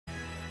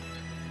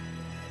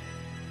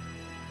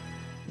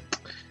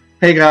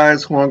Hey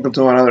guys, welcome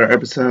to another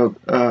episode.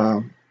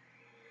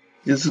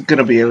 This is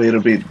gonna be a little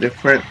bit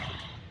different.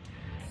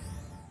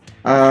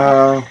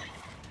 Uh,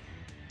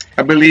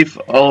 I believe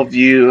all of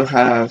you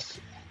has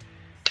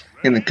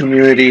in the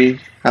community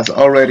has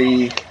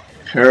already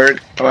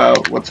heard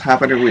about what's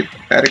happening with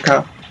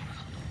Etika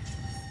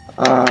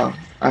on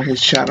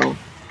his channel.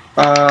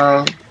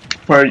 Uh,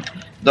 for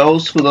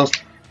those who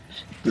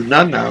do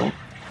not know,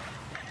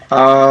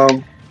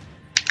 um,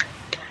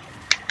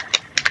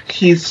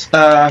 his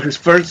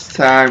first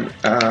time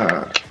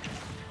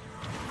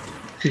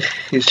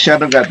his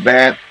channel got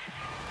banned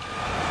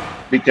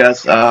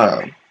because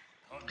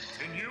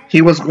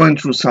he was going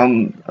through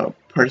some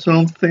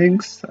personal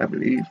things, I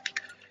believe,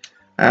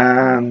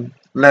 and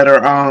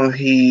later on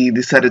he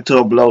decided to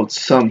upload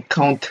some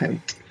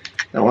content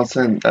that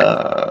wasn't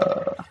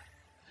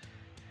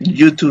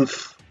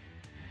YouTube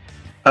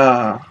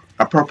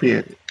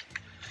appropriate.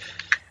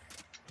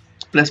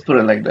 Let's put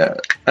it like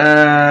that.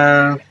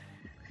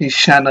 His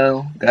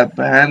channel got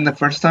banned the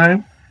first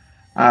time.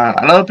 A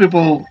lot of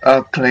people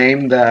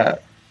claim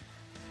that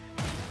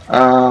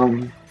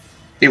um,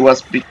 it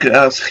was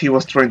because he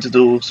was trying to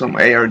do some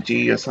ARG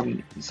or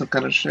some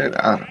kind of shit.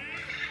 I don't know.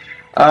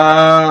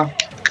 I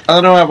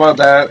don't know about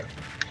that.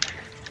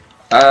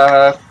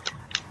 Uh,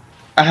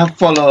 I have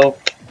followed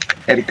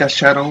Erika's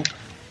channel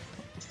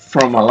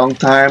from a long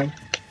time.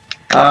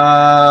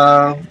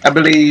 I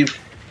believe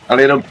a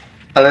little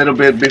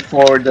bit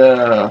before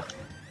the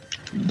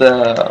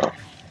the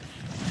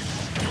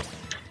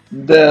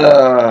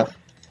the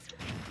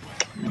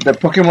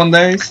Pokemon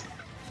days.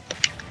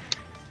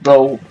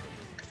 Though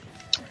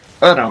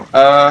I don't know.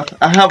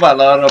 I have a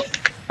lot of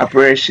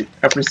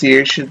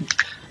appreciation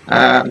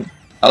and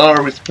a lot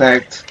of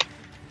respect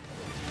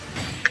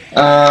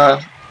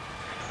uh,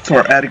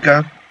 for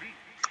Erika.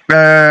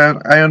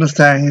 And I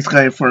understand he's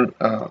going through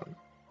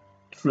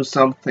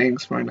some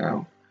things right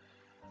now.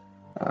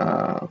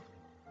 A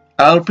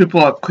lot of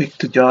people are quick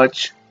to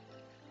judge.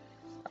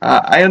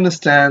 I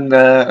understand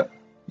that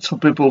some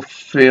people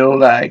feel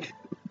like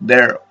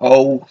they're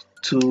owed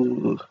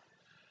to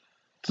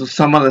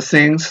some of the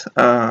things.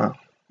 I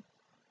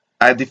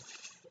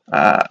dif-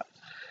 uh,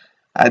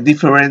 I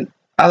different.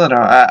 I don't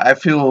know. I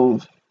feel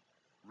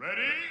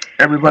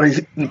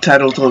everybody's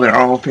entitled to their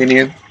own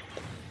opinion.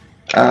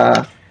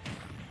 Uh,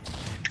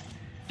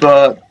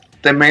 but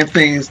the main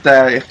thing is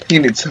that he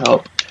needs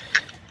help.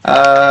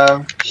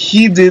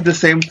 He did the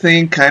same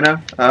thing, kind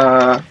of,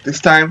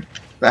 this time.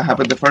 That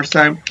happened the first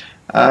time,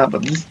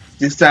 but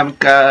this time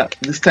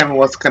it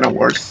was kind of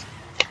worse.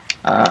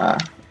 I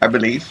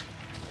believe,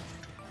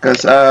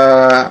 because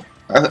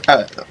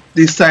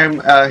this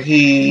time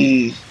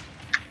I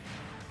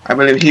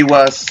believe he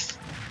was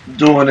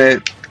doing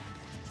it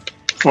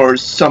for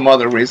some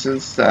other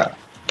reasons that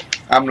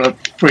I'm not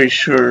pretty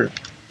sure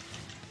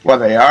what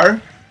they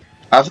are.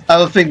 I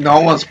don't think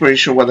no one's pretty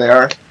sure what they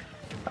are.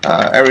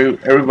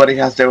 Everybody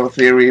has their own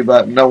theory,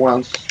 but no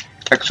one's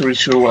actually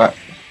sure what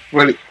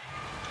really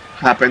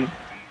happened.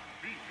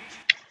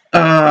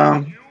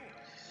 Um,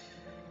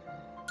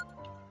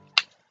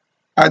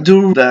 I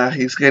do that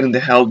he's getting the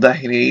help that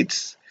he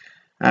needs,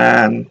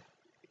 and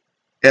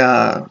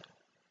uh,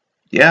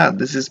 yeah,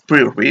 this is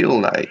pretty real.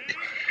 Like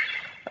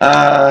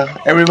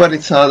everybody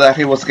thought that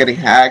he was getting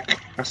hacked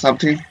or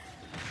something,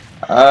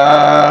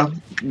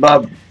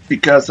 but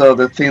because of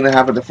the thing that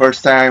happened the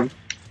first time,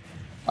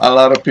 a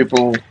lot of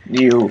people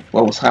knew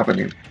what was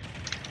happening.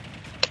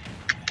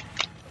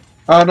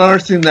 Another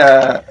thing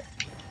that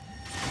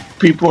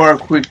people are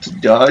quick to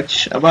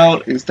judge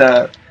about is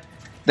that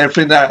they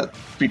think that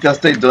because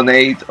they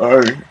donate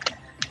or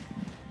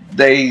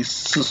they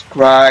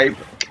subscribe,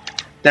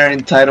 they're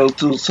entitled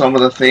to some of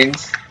the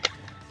things.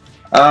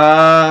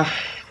 Uh,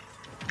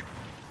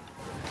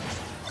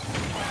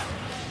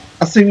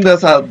 I think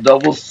that's a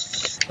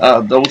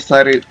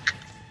double-sided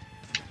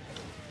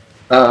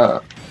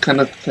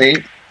kind of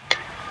thing.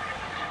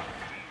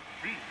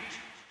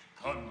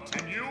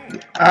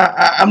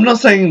 I'm not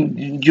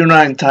saying you're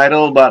not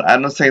entitled, but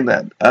I'm not saying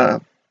that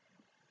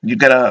you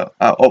gotta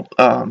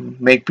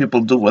make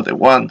people do what they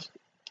want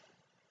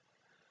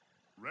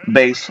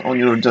based on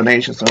your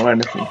donations or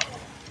anything.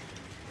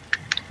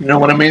 You know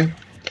what I mean?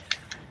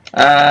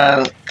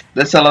 Uh,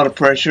 there's a lot of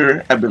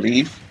pressure, I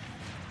believe,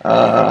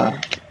 uh,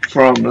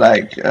 from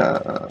like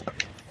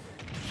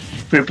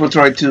people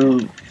try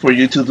to for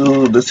you to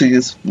do the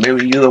things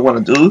maybe you don't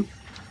want to do.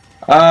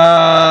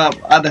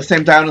 At the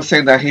same time, I'm not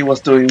saying that he was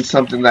doing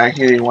something that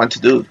he didn't want to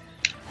do,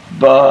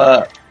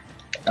 but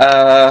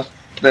uh,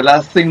 the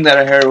last thing that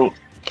I heard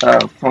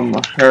from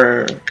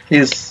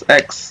his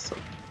ex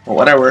or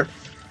whatever,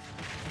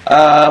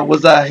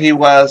 was that he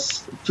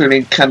was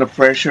feeling kind of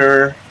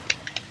pressure.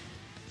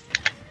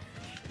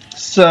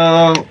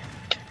 So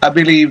I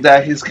believe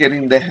that he's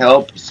getting the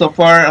help so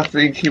far. I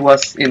think he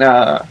was in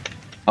a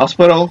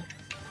hospital.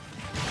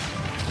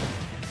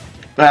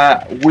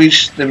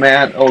 Wish the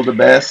man all the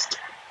best.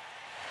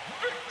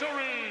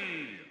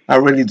 I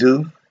really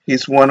do.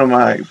 He's one of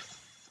my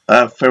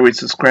favorite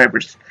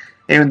subscribers.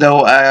 Even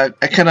though I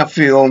kind of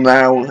feel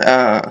now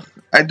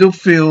I do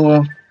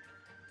feel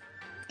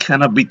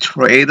kind of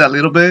betrayed a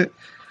little bit,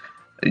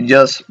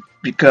 just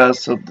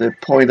because of the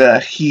point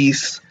that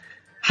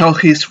how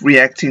he's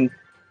reacting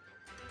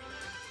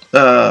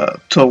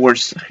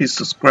towards his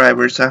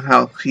subscribers and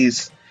how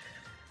he's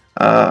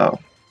uh,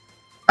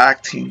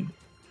 acting.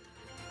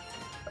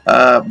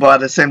 But at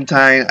the same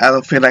time, I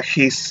don't feel like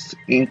he's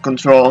in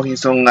control of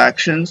his own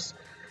actions.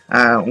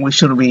 We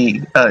shouldn't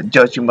be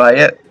judging by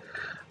it.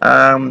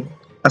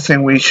 I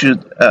think we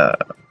should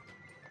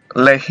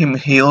let him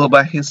heal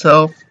by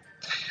himself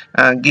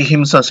and give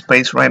him some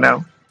space right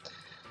now.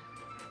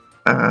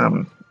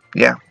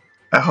 Yeah,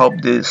 I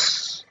hope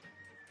this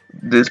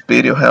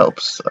video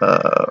helps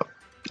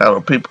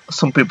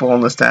some people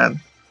understand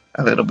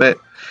a little bit.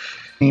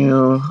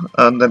 You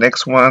on the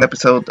next one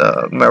episode,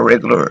 my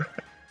regular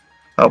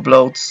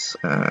uploads.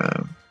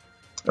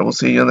 I will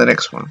see you in the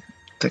next one.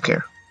 Take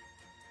care.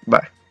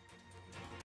 Bye.